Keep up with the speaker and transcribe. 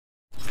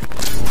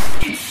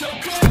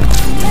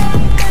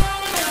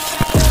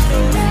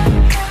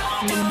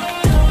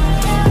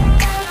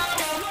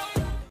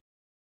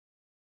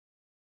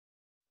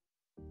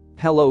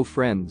Hello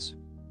friends.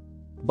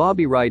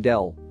 Bobby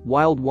Rydell,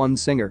 Wild One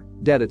singer,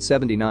 dead at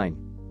 79.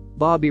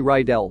 Bobby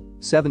Rydell,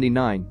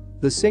 79,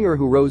 the singer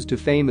who rose to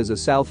fame as a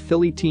South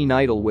Philly teen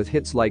idol with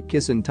hits like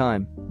Kissin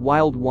Time,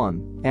 Wild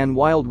One, and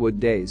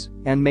Wildwood Days,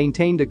 and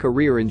maintained a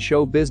career in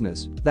show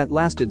business that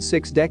lasted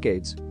 6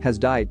 decades, has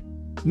died.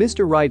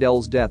 Mr.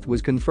 Rydell's death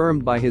was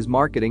confirmed by his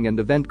marketing and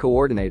event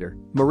coordinator,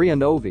 Maria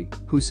Novey,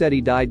 who said he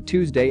died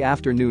Tuesday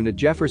afternoon at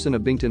Jefferson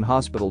Abington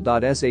Hospital.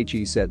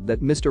 She said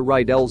that Mr.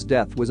 Rydell's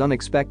death was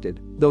unexpected,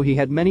 though he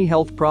had many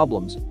health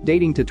problems,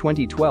 dating to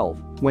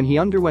 2012, when he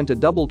underwent a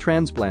double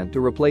transplant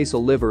to replace a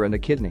liver and a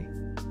kidney.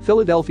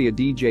 Philadelphia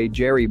DJ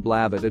Jerry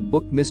Blavat had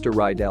booked Mr.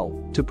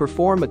 Rydell to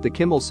perform at the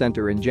Kimmel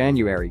Center in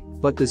January,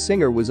 but the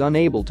singer was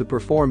unable to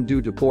perform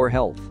due to poor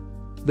health.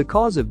 The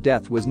cause of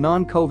death was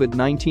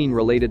non-COVID-19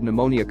 related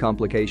pneumonia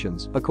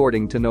complications,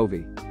 according to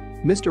Novey.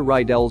 Mr.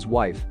 Rydell's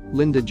wife,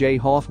 Linda J.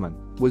 Hoffman,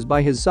 was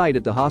by his side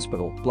at the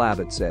hospital,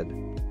 Blavat said.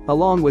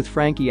 Along with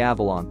Frankie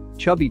Avalon,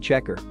 Chubby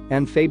Checker,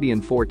 and Fabian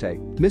Forte,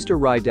 Mr.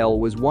 Rydell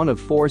was one of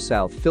 4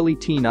 South Philly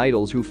teen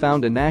idols who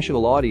found a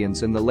national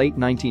audience in the late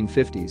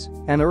 1950s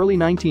and early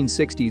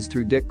 1960s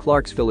through Dick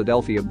Clark's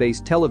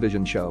Philadelphia-based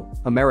television show,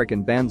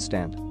 American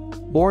Bandstand.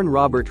 Born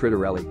Robert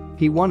Rydell,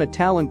 he won a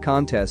talent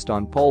contest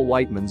on Paul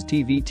Whiteman's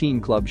TV Teen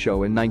Club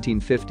show in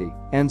 1950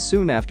 and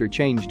soon after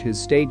changed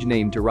his stage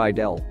name to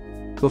Rydell.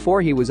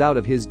 Before he was out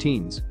of his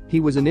teens,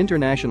 he was an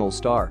international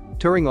star,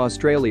 touring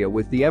Australia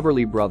with the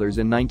Everly Brothers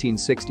in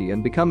 1960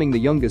 and becoming the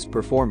youngest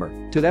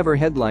performer to ever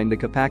headline the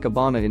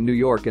Copacabana in New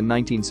York in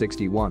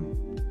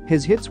 1961.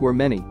 His hits were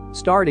many,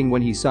 starting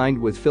when he signed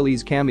with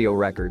Philly's Cameo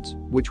Records,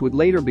 which would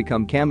later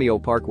become Cameo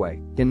Parkway,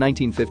 in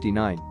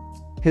 1959.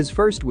 His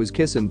first was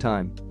Kissin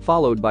Time,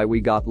 followed by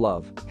We Got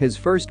Love, his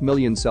first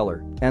million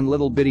seller, and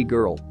Little Bitty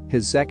Girl,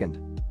 his second.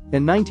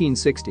 In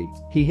 1960,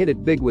 he hit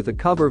it big with a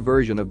cover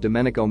version of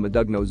Domenico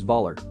Modugno's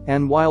Volare,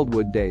 and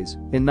Wildwood Days,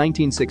 in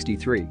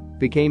 1963,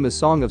 became a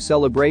song of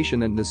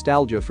celebration and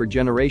nostalgia for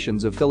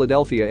generations of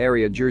Philadelphia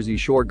area Jersey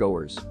Shore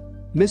goers.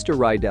 Mr.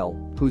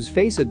 Rydell, whose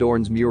face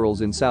adorns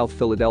murals in South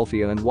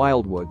Philadelphia and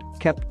Wildwood,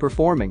 kept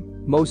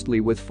performing, mostly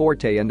with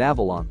Forte and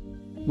Avalon.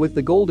 With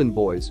the Golden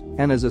Boys,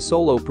 and as a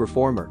solo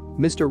performer,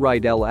 Mr.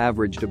 Rydell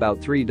averaged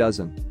about 3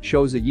 dozen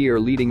shows a year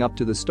leading up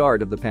to the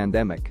start of the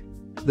pandemic.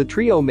 The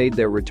trio made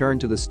their return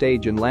to the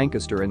stage in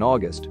Lancaster in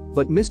August,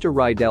 but Mr.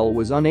 Rydell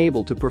was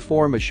unable to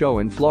perform a show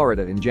in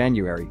Florida in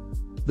January.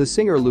 The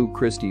singer Luke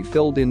Christie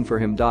filled in for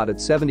him. At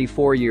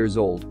 74 years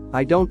old,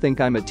 I don't think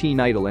I'm a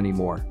teen idol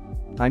anymore.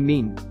 I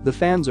mean, the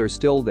fans are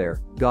still there,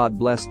 God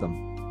bless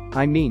them.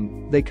 I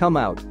mean, they come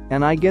out,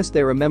 and I guess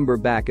they remember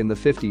back in the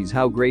 50s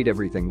how great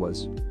everything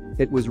was.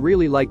 It was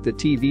really like the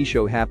TV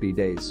show Happy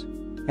Days.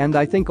 And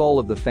I think all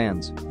of the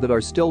fans that are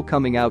still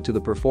coming out to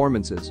the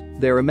performances,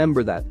 they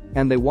remember that,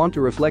 and they want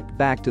to reflect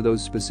back to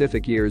those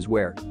specific years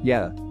where,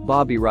 yeah,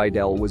 Bobby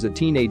Rydell was a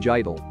teenage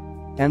idol.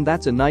 And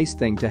that's a nice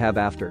thing to have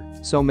after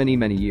so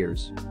many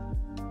years.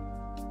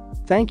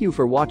 Thank you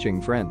for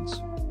watching,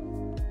 friends.